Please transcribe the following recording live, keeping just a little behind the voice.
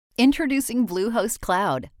Introducing Bluehost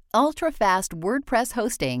Cloud, ultra-fast WordPress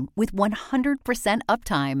hosting with 100%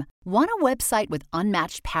 uptime. Want a website with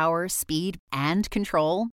unmatched power, speed, and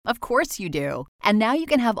control? Of course you do. And now you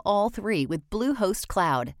can have all three with Bluehost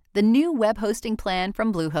Cloud, the new web hosting plan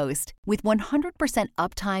from Bluehost. With 100%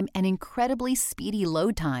 uptime and incredibly speedy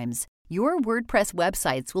load times, your WordPress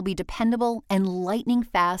websites will be dependable and lightning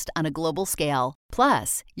fast on a global scale.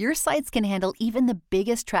 Plus, your sites can handle even the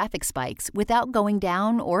biggest traffic spikes without going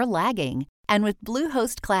down or lagging. And with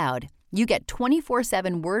Bluehost Cloud, you get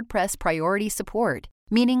 24/7 WordPress priority support,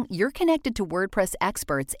 meaning you're connected to WordPress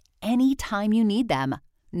experts anytime you need them.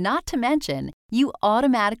 Not to mention, you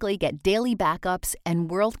automatically get daily backups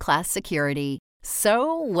and world-class security.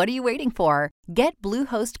 So, what are you waiting for? Get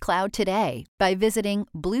Bluehost Cloud today by visiting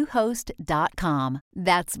Bluehost.com.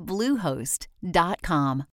 That's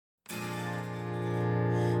Bluehost.com.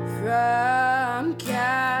 From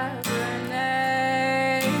Cabernet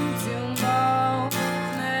to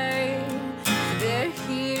Monet, they're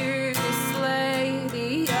here to slay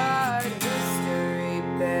the art history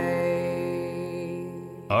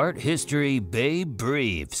babe. Art History Babe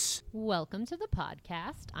Briefs. Welcome to the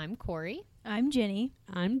podcast. I'm Corey. I'm Ginny.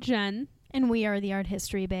 I'm Jen. And we are the Art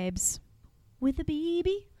History Babes. With a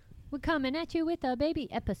baby. We're coming at you with a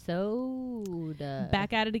baby episode.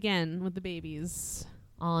 Back at it again with the babies.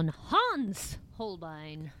 On Hans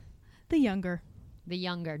Holbein. The younger. The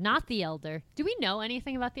younger, not the elder. Do we know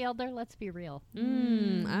anything about the elder? Let's be real.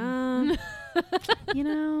 You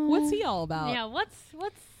know. What's he all about? Yeah, what's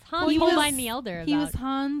Hans Holbein the elder about? He was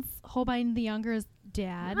Hans Holbein the younger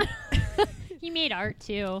dad. He made art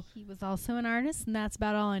too. He was also an artist, and that's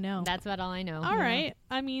about all I know. That's about all I know. All right.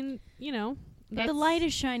 I mean, The light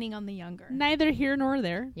is shining on the younger. Neither here nor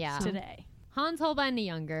there. Yeah. Today. Hans Holbein the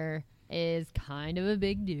younger is kind of a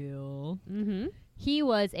big deal. Mm-hmm. He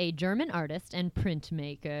was a German artist and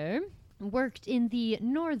printmaker, worked in the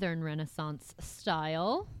Northern Renaissance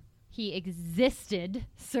style. He existed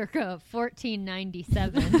circa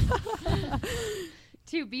 1497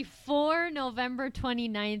 to before November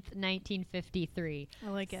 29th, 1953. I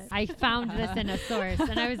like it. I found this in a source,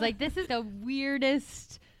 and I was like, this is the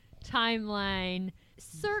weirdest timeline.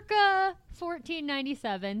 Circa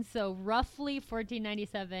 1497, so roughly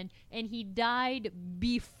 1497, and he died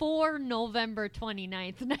before November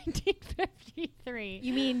 29th, 1953.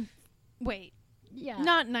 You mean, wait, Yeah.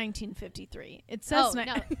 not 1953. It says no.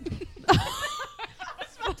 I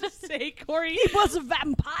was about to say, Corey. He was a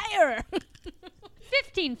vampire.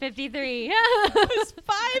 1553. He was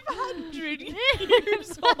 500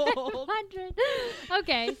 years old. 500.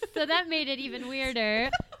 Okay, so that made it even weirder.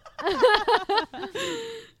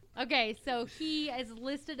 Okay, so he is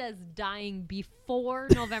listed as dying before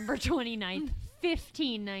November 29th,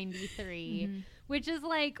 1593, which is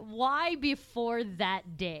like, why before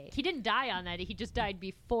that day? He didn't die on that day. He just died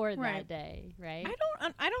before that day, right?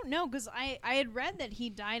 I don't know, because I had read that he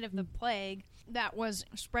died of the plague that was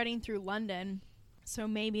spreading through London. So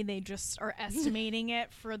maybe they just are estimating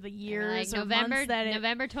it for the years or months that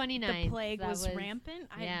November 29th. the plague was rampant.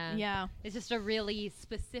 Yeah. It's just a really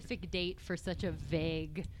specific date for such a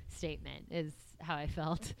vague statement is how I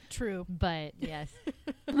felt. True. But yes.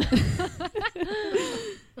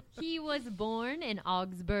 He was born in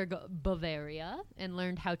Augsburg, Bavaria, and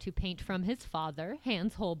learned how to paint from his father,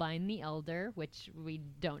 Hans Holbein the Elder, which we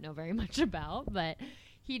don't know very much about, but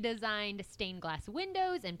he designed stained glass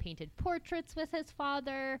windows and painted portraits with his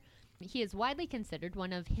father. He is widely considered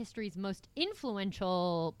one of history's most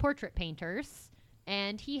influential portrait painters,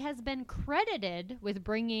 and he has been credited with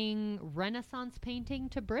bringing Renaissance painting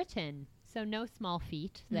to Britain. So no small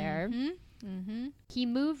feat there. He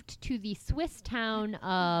moved to the Swiss town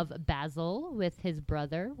of Basel with his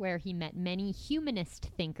brother, where he met many humanist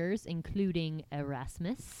thinkers, including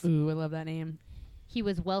Erasmus. Ooh, I love that name. He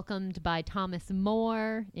was welcomed by Thomas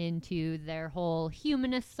More into their whole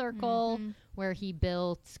humanist circle, where he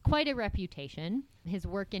built quite a reputation. His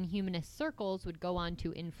work in humanist circles would go on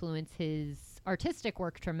to influence his artistic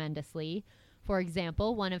work tremendously. For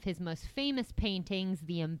example, one of his most famous paintings,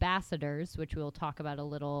 The Ambassadors, which we'll talk about a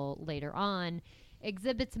little later on,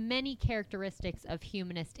 exhibits many characteristics of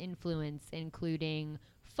humanist influence, including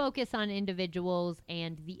focus on individuals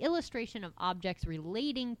and the illustration of objects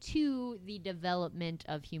relating to the development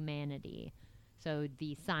of humanity. So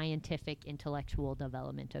the scientific, intellectual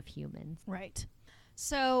development of humans. Right.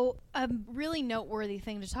 So a really noteworthy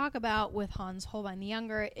thing to talk about with Hans Holbein the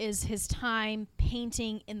Younger is his time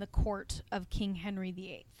painting in the court of King Henry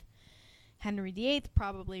VIII. Henry VIII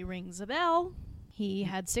probably rings a bell. He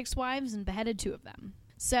had 6 wives and beheaded 2 of them.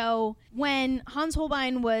 So when Hans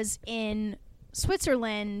Holbein was in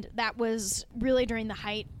Switzerland, that was really during the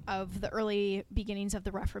height of the early beginnings of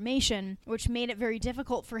the Reformation, which made it very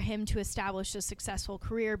difficult for him to establish a successful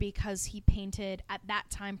career because he painted at that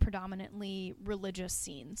time predominantly religious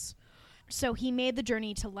scenes. So he made the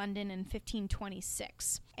journey to London in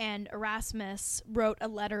 1526, and Erasmus wrote a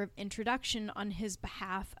letter of introduction on his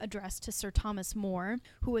behalf addressed to Sir Thomas More,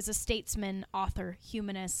 who was a statesman, author,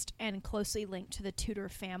 humanist, and closely linked to the Tudor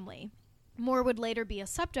family. More would later be a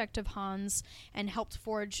subject of Hans and helped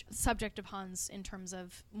forge subject of Hans in terms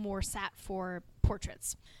of More sat for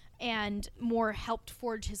portraits. And More helped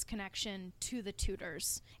forge his connection to the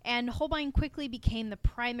Tudors. And Holbein quickly became the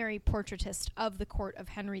primary portraitist of the court of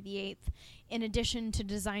Henry VIII, in addition to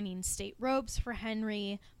designing state robes for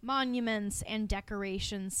Henry, monuments, and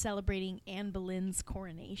decorations celebrating Anne Boleyn's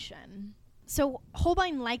coronation. So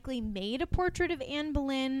Holbein likely made a portrait of Anne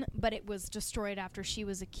Boleyn, but it was destroyed after she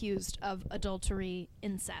was accused of adultery,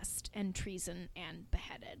 incest, and treason and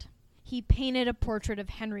beheaded. He painted a portrait of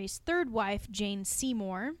Henry's third wife, Jane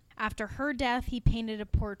Seymour. After her death, he painted a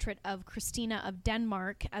portrait of Christina of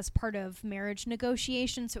Denmark as part of marriage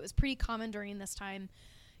negotiations. So it was pretty common during this time,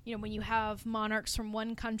 when you have monarchs from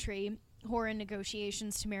one country who are in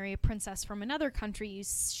negotiations to marry a princess from another country, you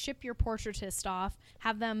ship your portraitist off,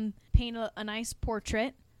 have them paint a nice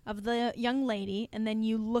portrait of the young lady, and then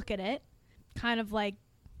you look at it, kind of like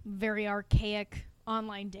very archaic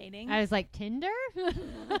online dating. I was like, Tinder?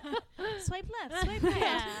 Swipe left, swipe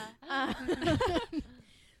right. Yeah.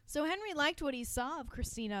 So Henry liked what he saw of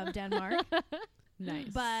Christina of Denmark. Nice.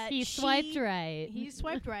 But He swiped right. He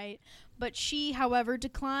swiped right. But she, however,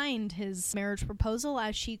 declined his marriage proposal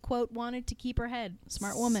as she, quote, wanted to keep her head.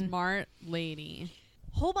 Smart woman. Smart lady.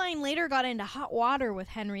 Holbein later got into hot water with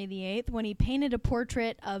Henry VIII when he painted a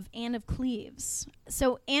portrait of Anne of Cleves.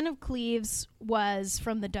 So Anne of Cleves was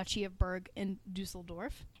from the Duchy of Berg in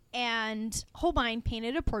Dusseldorf. And Holbein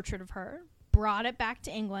painted a portrait of her, brought it back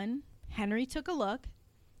to England. Henry took a look.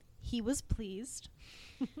 He was pleased.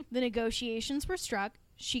 The negotiations were struck.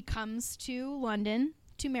 She comes to London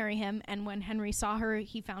to marry him, and when Henry saw her,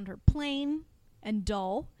 he found her plain and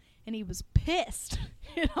dull, and he was pissed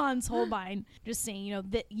at Hans Holbein, just saying,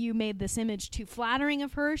 that you made this image too flattering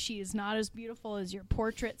of her. She is not as beautiful as your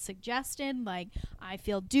portrait suggested. Like, I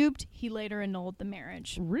feel duped. He later annulled the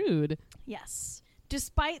marriage. Rude. Yes.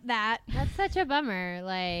 Despite that, That's such a bummer.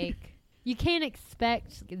 Like, you can't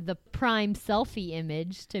expect the prime selfie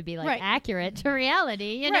image to be Right. accurate to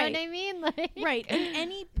reality. You know Right. what I mean? Like, right, and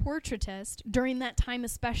any portraitist during that time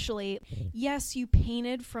especially, yes, you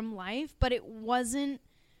painted from life, but it wasn't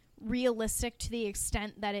realistic to the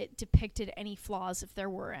extent that it depicted any flaws if there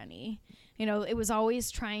were any. It was always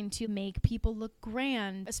trying to make people look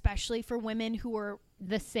grand, especially for women who were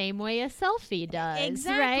the same way a selfie does.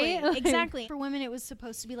 exactly Right? exactly. For women, it was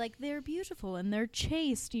supposed to be like they're beautiful and they're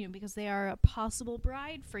chaste, because they are a possible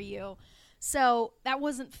bride for you. So that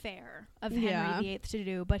wasn't fair of Henry VIII to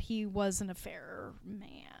do, but he wasn't a fair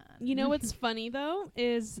man. You know what's funny, though,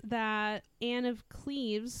 is that Anne of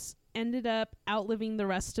Cleves ended up outliving the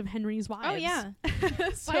rest of Henry's wives. Oh, yeah.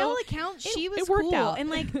 So By all accounts, she was it worked cool. out. And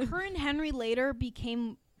her and Henry later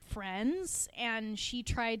became friends, and she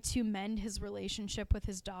tried to mend his relationship with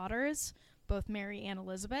his daughters, both Mary and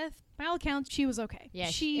Elizabeth. By all accounts, she was okay. Yeah,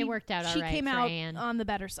 it worked out all She right came for out Anne. on the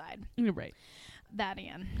better side. You're right. That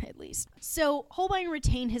Anne, at least. So Holbein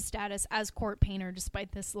retained his status as court painter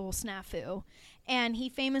despite this little snafu, and he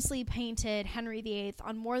famously painted Henry VIII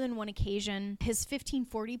on more than one occasion. His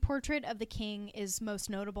 1540 portrait of the king is most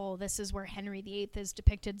notable. This is where Henry VIII is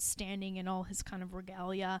depicted standing in all his kind of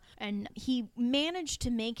regalia, and he managed to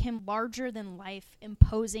make him larger than life,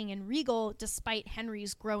 imposing and regal despite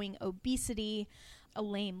Henry's growing obesity, a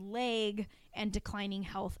lame leg, and declining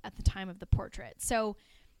health at the time of the portrait. So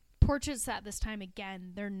portraits at this time,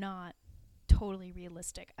 again, they're not totally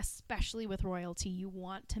realistic, especially with royalty. You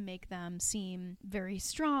want to make them seem very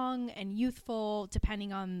strong and youthful,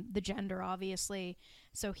 depending on the gender, obviously.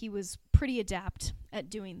 So he was pretty adept at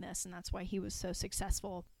doing this, and that's why he was so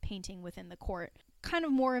successful painting within the court. Kind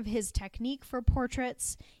of more of his technique for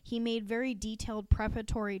portraits, he made very detailed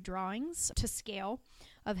preparatory drawings to scale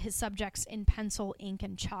of his subjects in pencil, ink,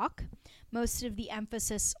 and chalk. Most of the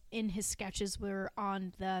emphasis in his sketches were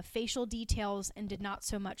on the facial details and did not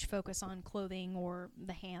so much focus on clothing or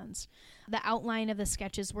the hands. The outline of the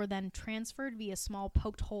sketches were then transferred via small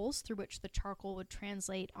poked holes through which the charcoal would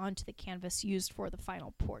translate onto the canvas used for the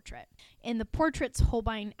final portrait. In the portraits,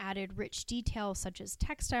 Holbein added rich details such as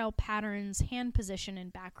textile patterns, hand position,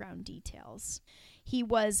 and background details. He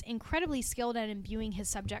was incredibly skilled at imbuing his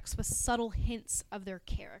subjects with subtle hints of their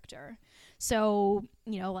character. So,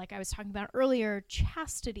 like I was talking about earlier,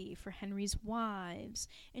 chastity for Henry's wives,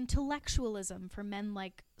 intellectualism for men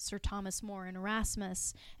like Sir Thomas More and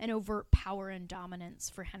Erasmus, and overt power and dominance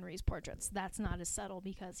for Henry's portraits. That's not as subtle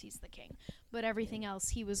because he's the king. But everything else,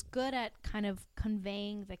 he was good at kind of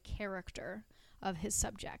conveying the character of his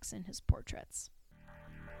subjects in his portraits.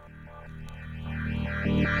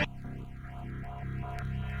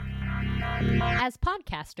 As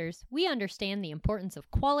podcasters, we understand the importance of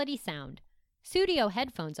quality sound. Studio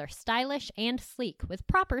headphones are stylish and sleek with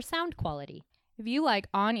proper sound quality. If you like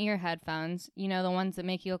on-ear headphones, the ones that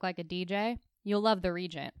make you look like a DJ, you'll love the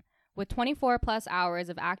Regent. With 24 plus hours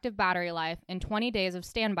of active battery life and 20 days of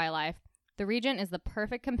standby life, the Regent is the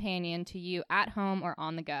perfect companion to you at home or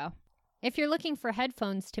on the go. If you're looking for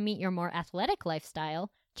headphones to meet your more athletic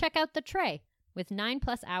lifestyle, check out the Tray, with 9+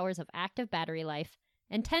 hours of active battery life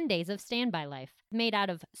and 10 days of standby life. Made out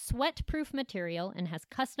of sweat-proof material and has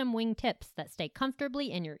custom wing tips that stay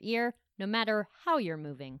comfortably in your ear no matter how you're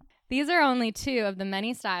moving. These are only 2 of the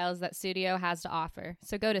many styles that Studio has to offer,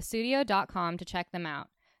 so go to studio.com to check them out.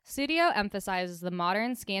 Studio emphasizes the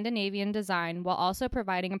modern Scandinavian design while also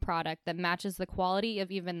providing a product that matches the quality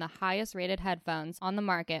of even the highest rated headphones on the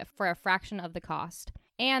market for a fraction of the cost.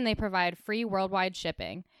 And they provide free worldwide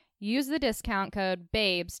shipping. Use the discount code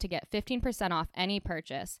BABES to get 15% off any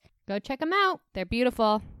purchase. Go check them out. They're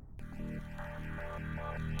beautiful.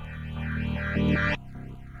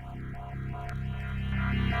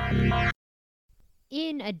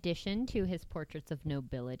 In addition to his portraits of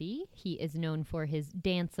nobility, he is known for his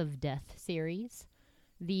Dance of Death series.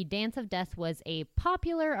 The Dance of Death was a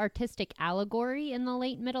popular artistic allegory in the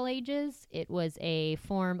late Middle Ages. It was a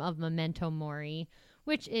form of memento mori,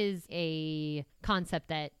 which is a concept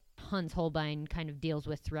that Hans Holbein kind of deals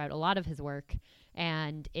with throughout a lot of his work,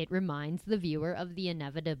 and it reminds the viewer of the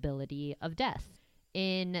inevitability of death.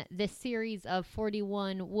 In this series of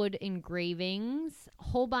 41 wood engravings,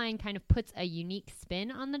 Holbein kind of puts a unique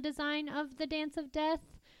spin on the design of the Dance of Death.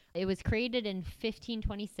 It was created in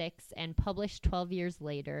 1526 and published 12 years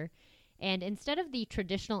later. And instead of the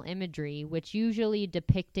traditional imagery, which usually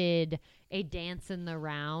depicted a dance in the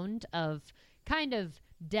round of kind of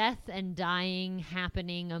death and dying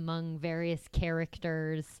happening among various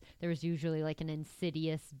characters, there was usually like an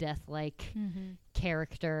insidious death-like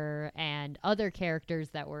character and other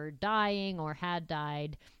characters that were dying or had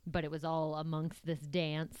died, but it was all amongst this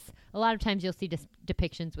dance. A lot of times you'll see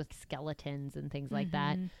depictions with skeletons and things like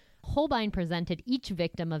that. Holbein presented each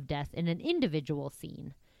victim of death in an individual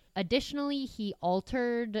scene. Additionally, he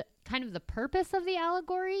altered kind of the purpose of the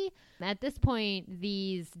allegory. At this point,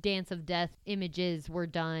 these Dance of Death images were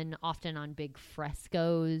done often on big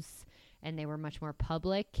frescoes, and they were much more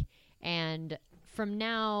public. And from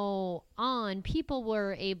now on, people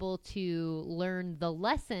were able to learn the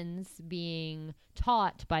lessons being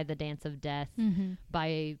taught by the Dance of Death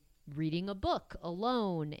by reading a book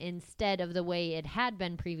alone instead of the way it had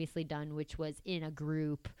been previously done, which was in a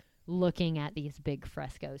group looking at these big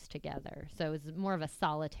frescoes together. So it was more of a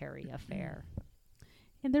solitary affair.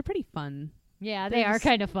 And they're pretty fun. Yeah, they are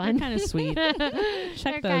kind of fun. They're kind of sweet.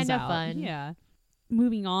 Check those out. Fun. Yeah.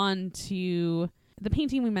 Moving on to the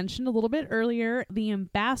painting we mentioned a little bit earlier, The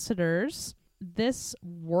Ambassadors. This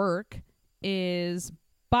work is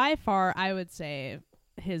by far, I would say,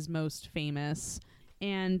 his most famous.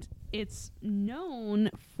 And it's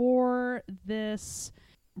known for this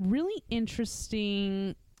really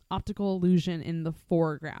interesting optical illusion in the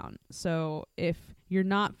foreground. So if you're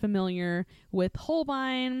not familiar with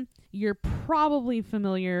Holbein, you're probably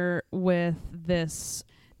familiar with this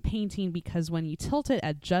painting because when you tilt it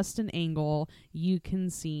at just an angle, you can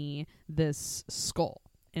see this skull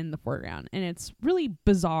in the foreground. And it's really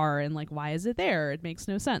bizarre and like, why is it there? It makes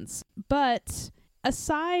no sense. But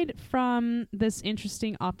aside from this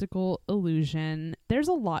interesting optical illusion, there's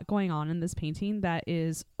a lot going on in this painting that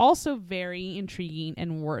is also very intriguing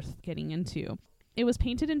and worth getting into. It was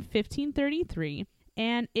painted in 1533,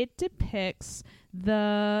 and it depicts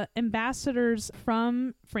the ambassadors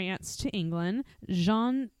from France to England,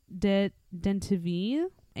 Jean de Dentiville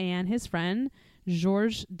and his friend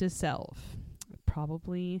Georges de Selve.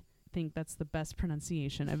 Probably think that's the best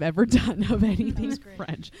pronunciation I've ever done of anything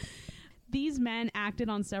French. These men acted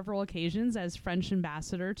on several occasions as French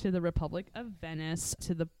ambassador to the Republic of Venice,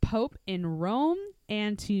 to the Pope in Rome,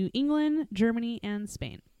 and to England, Germany, and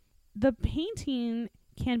Spain. The painting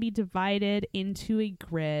can be divided into a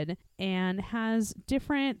grid and has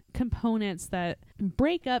different components that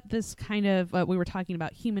break up this kind of what we were talking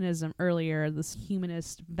about humanism earlier, this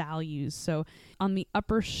humanist values. So on the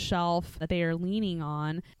upper shelf that they are leaning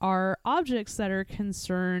on are objects that are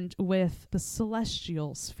concerned with the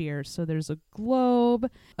celestial sphere. So there's a globe,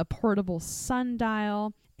 a portable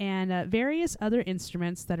sundial, and various other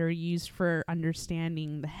instruments that are used for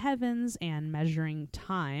understanding the heavens and measuring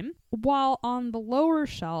time. While on the lower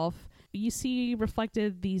shelf, you see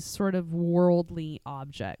reflected these sort of worldly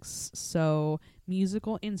objects. So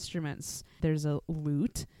musical instruments. There's a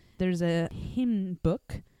lute, there's a hymn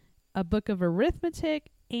book, a book of arithmetic,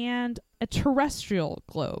 and a terrestrial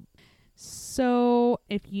globe. So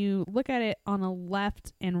if you look at it on a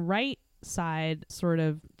left and right side sort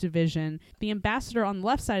of division, the ambassador on the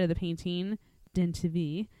left side of the painting,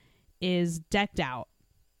 Dintivy, is decked out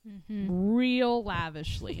real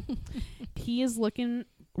lavishly. He is looking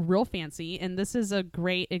real fancy, and this is a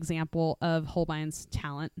great example of Holbein's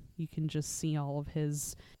talent. You can just see all of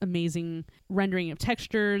his amazing rendering of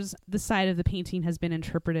textures. The side of the painting has been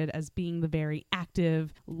interpreted as being the very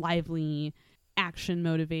active, lively, action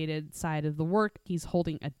motivated side of the work. He's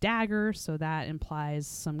holding a dagger, so that implies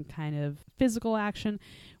some kind of physical action.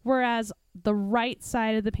 Whereas the right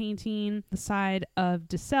side of the painting, the side of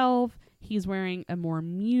de Selve, he's wearing a more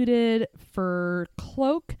muted fur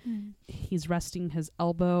cloak. He's resting his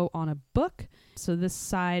elbow on a book. So this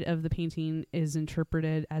side of the painting is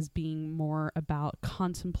interpreted as being more about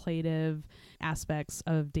contemplative aspects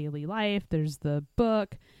of daily life. There's the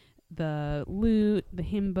book, the lute, the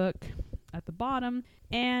hymn book at the bottom.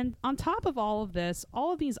 And on top of all of this,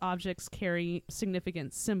 all of these objects carry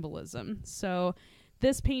significant symbolism. So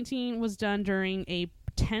this painting was done during a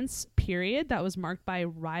tense period that was marked by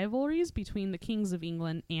rivalries between the kings of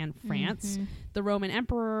England and France, the Roman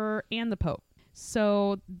emperor, and the Pope.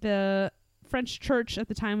 So the French church at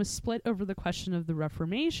the time was split over the question of the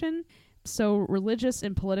Reformation. So religious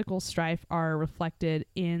and political strife are reflected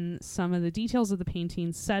in some of the details of the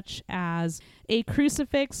painting, such as a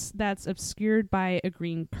crucifix that's obscured by a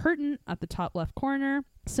green curtain at the top left corner,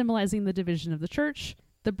 symbolizing the division of the church.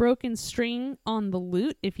 The broken string on the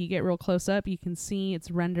lute, if you get real close up, you can see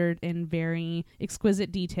it's rendered in very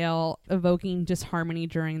exquisite detail, evoking disharmony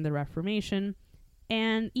during the Reformation.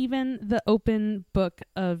 And even the open book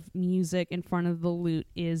of music in front of the lute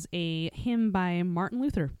is a hymn by Martin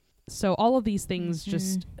Luther. So all of these things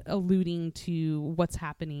just alluding to what's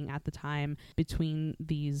happening at the time between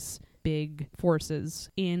these big forces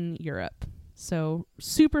in Europe. So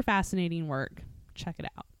super fascinating work. Check it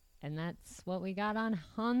out. And that's what we got on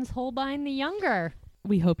Hans Holbein the Younger.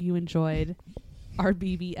 We hope you enjoyed our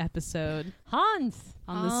BB episode Hans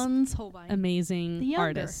on this Hans Holbein. amazing The younger.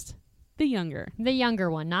 artist. The younger. The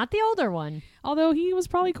younger one, not the older one. Although he was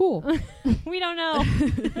probably cool. We don't know.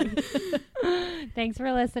 Thanks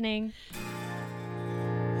for listening.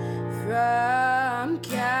 From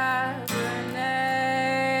Cabernet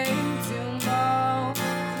to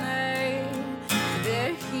Monet,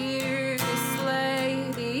 they're here to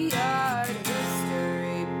slay the art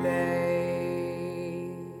history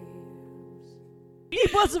babes. He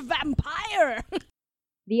was a vampire!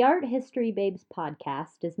 The Art History Babes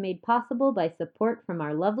podcast is made possible by support from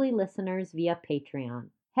our lovely listeners via Patreon.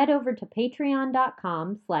 Head over to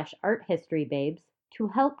patreon.com/arthistorybabes to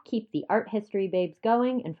help keep the Art History Babes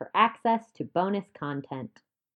going and for access to bonus content.